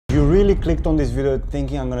You really clicked on this video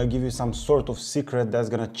thinking I'm gonna give you some sort of secret that's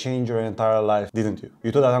gonna change your entire life, didn't you?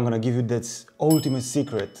 You thought that I'm gonna give you this ultimate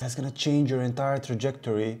secret that's gonna change your entire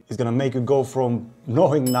trajectory. It's gonna make you go from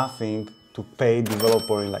knowing nothing to paid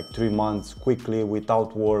developer in like 3 months quickly,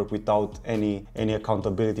 without work, without any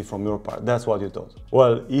accountability from your part. That's what you thought.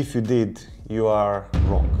 Well, if you did, you are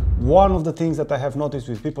wrong. One of the things that I have noticed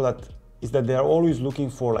with people is that they are always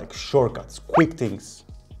looking for like shortcuts, quick things,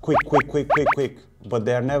 quick, but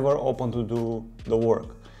they are never open to do the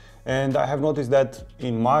work. And I have noticed that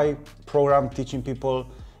in my program teaching people,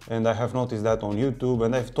 and I have noticed that on YouTube,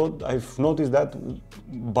 and I've noticed that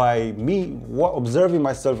by me observing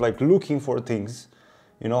myself, like looking for things,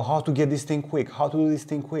 you know, how to get this thing quick, how to do this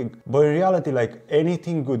thing quick. But in reality, like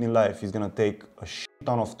anything good in life is gonna take a shit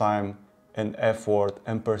ton of time and effort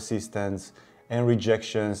and persistence and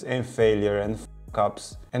rejections and failure and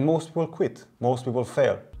fuck-ups. And most people quit, most people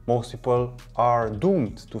fail. Most people are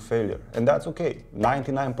doomed to failure, and that's okay.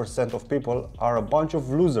 99% of people are a bunch of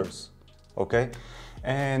losers, okay?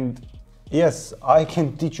 And yes, I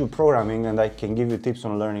can teach you programming and I can give you tips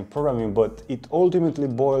on learning programming, but it ultimately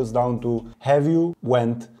boils down to, have you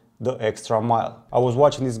went the extra mile? I was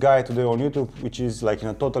watching this guy today on YouTube, which is like in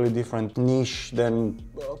a totally different niche than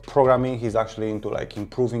programming. He's actually into like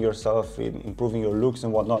improving yourself, improving your looks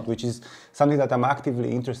and whatnot, which is something that I'm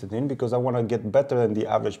actively interested in because I want to get better than the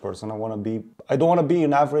average person. I don't want to be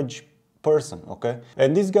an average person, okay?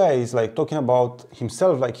 And this guy is like talking about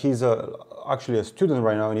himself like he's actually a student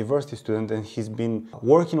right now, a university student, and he's been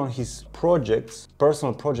working on his projects,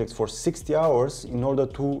 personal projects, for 60 hours in order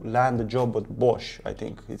to land a job at Bosch. I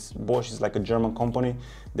think Bosch is like a German company.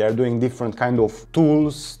 They are doing different kind of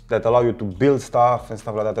tools that allow you to build stuff and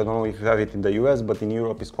stuff like that. I don't know if you have it in the US, but in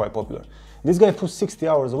Europe it's quite popular. This guy puts 60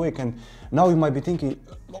 hours a week, and now you might be thinking,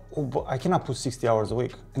 oh, but I cannot put 60 hours a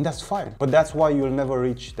week, and that's fine. But that's why you'll never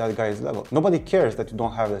reach that guy's level. Nobody cares that you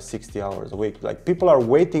don't have the 60 hours a week. Like, people are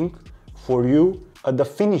waiting for you at the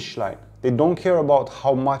finish line. They don't care about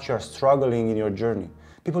how much you're struggling in your journey.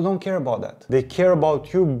 People don't care about that. They care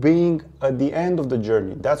about you being at the end of the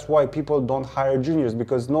journey. That's why people don't hire juniors,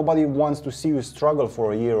 because nobody wants to see you struggle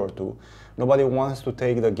for a year or two. Nobody wants to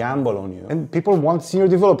take the gamble on you. And people want senior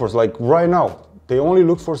developers, like right now. They only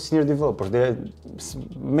look for senior developers.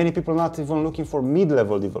 Many people are not even looking for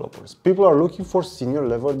mid-level developers. People are looking for senior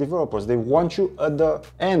level developers. They want you at the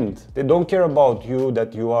end. They don't care about you,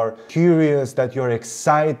 that you are curious, that you're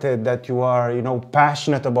excited, that you are, you know,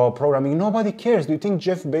 passionate about programming. Nobody cares. Do you think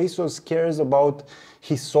Jeff Bezos cares about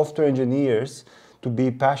his software engineers to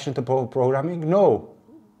be passionate about programming? No.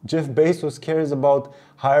 Jeff Bezos cares about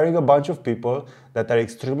hiring a bunch of people that are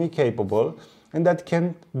extremely capable and that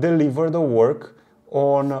can deliver the work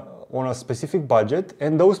on a specific budget,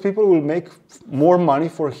 and those people will make more money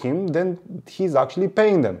for him than he's actually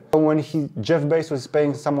paying them. So when Jeff Bezos is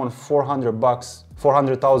paying someone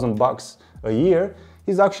 $400,000 a year,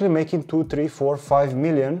 he's actually making 2, 3, 4, 5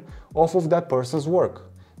 million off of that person's work.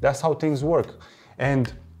 That's how things work.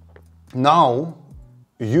 And now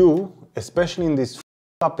you, especially in this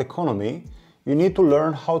up economy, you need to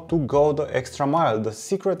learn how to go the extra mile. The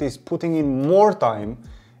secret is putting in more time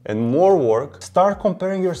and more work. Start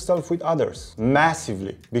comparing yourself with others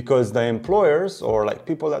massively, because the employers, or like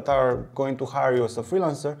people that are going to hire you as a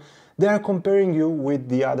freelancer, they are comparing you with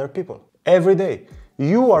the other people every day.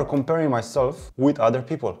 You are comparing myself with other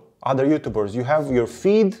people, other YouTubers. You have your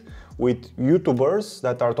feed with YouTubers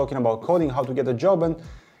that are talking about coding, how to get a job, and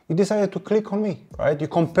you decided to click on me, right? You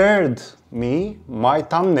compared me, my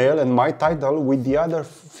thumbnail and my title with the other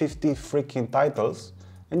 50 freaking titles,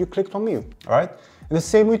 and you clicked on me, all right? And the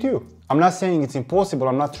same with you. I'm not saying it's impossible.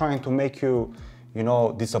 I'm not trying to make you, you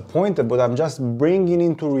know, disappointed, but I'm just bringing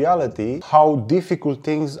into reality how difficult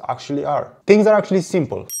things actually are. Things are actually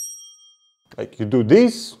simple. Like, you do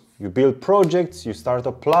this, you build projects, you start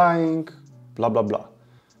applying, blah, blah, blah.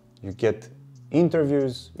 You get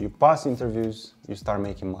interviews, you pass interviews, you start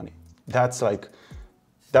making money. That's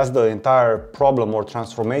the entire problem or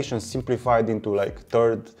transformation simplified into like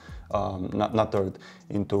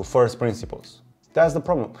into first principles. That's the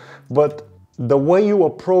problem. But the way you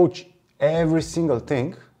approach every single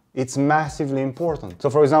thing, it's massively important. So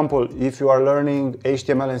for example, if you are learning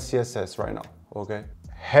HTML and CSS right now, okay?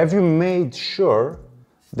 Have you made sure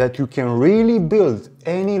that you can really build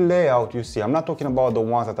any layout you see? I'm not talking about the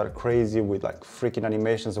ones that are crazy with like freaking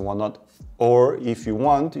animations and whatnot, or if you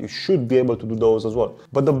want, you should be able to do those as well.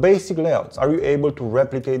 But the basic layouts, are you able to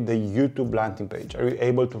replicate the YouTube landing page? Are you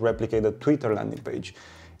able to replicate the Twitter landing page?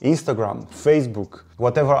 Instagram, Facebook,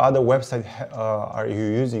 whatever other website are you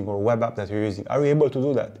using or web app that you're using, are you able to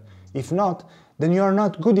do that? If not, then you are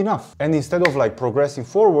not good enough. And instead of like progressing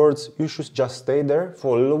forwards, you should just stay there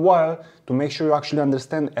for a little while to make sure you actually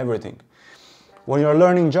understand everything. When you're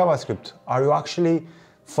learning JavaScript, are you actually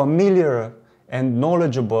familiar and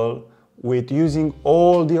knowledgeable with using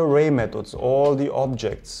all the array methods, all the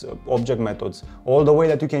object methods, all the way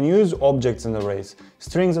that you can use objects and arrays,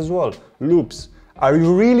 strings as well, loops? Are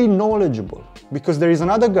you really knowledgeable? Because there is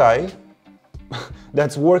another guy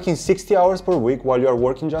that's working 60 hours per week while you are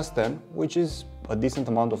working just 10, which is a decent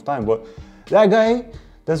amount of time. But that guy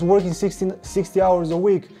that's working 60 hours a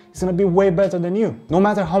week is gonna be way better than you. No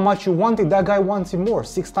matter how much you want it, that guy wants it more,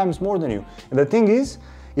 6 times more than you. And the thing is,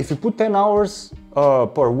 if you put 10 hours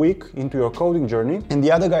per week into your coding journey and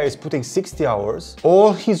the other guy is putting 60 hours,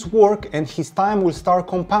 all his work and his time will start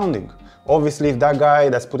compounding. Obviously, if that guy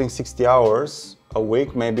that's putting 60 hours a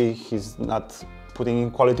week, maybe he's not putting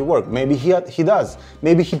in quality work. Maybe he does.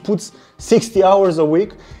 Maybe he puts 60 hours a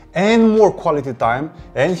week and more quality time,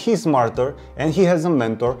 and he's smarter, and he has a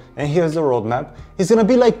mentor, and he has a roadmap. He's gonna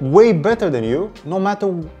be like way better than you, no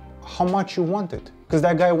matter how much you want it, because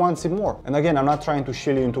that guy wants it more. And again, I'm not trying to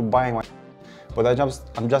shill you into buying my, but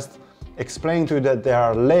I'm just explaining to you that there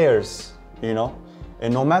are layers, you know,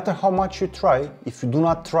 and no matter how much you try, if you do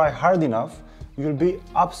not try hard enough, you'll be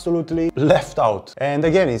absolutely left out. And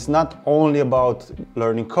again, it's not only about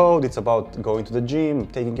learning code, it's about going to the gym,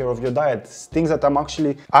 taking care of your diet. It's things that I'm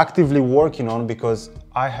actually actively working on because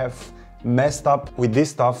I have messed up with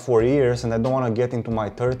this stuff for years and I don't want to get into my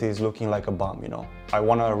 30s looking like a bum, you know. I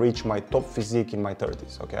want to reach my top physique in my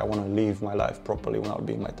 30s, okay? I want to live my life properly when I'll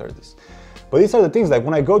be in my 30s. But these are the things, like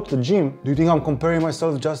when I go to the gym, do you think I'm comparing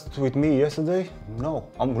myself just with me yesterday? No,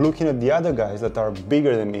 I'm looking at the other guys that are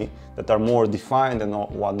bigger than me, that are more defined and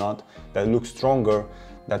whatnot, that look stronger,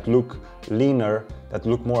 that look leaner, that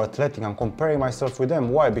look more athletic. I'm comparing myself with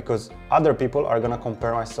them. Why? Because other people are gonna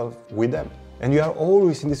compare myself with them. And you are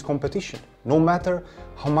always in this competition. No matter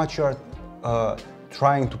how much you are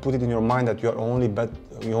trying to put it in your mind that you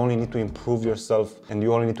only need to improve yourself and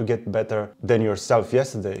you only need to get better than yourself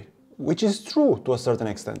yesterday, which is true to a certain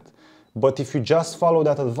extent. But if you just follow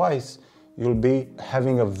that advice, you'll be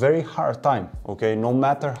having a very hard time, okay? No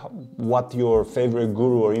matter what your favorite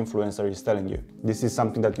guru or influencer is telling you. This is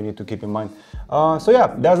something that you need to keep in mind. So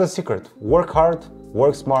yeah, that's the secret. Work hard,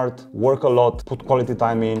 work smart, work a lot, put quality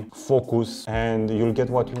time in, focus, and you'll get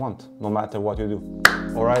what you want, no matter what you do.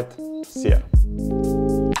 All right, see ya.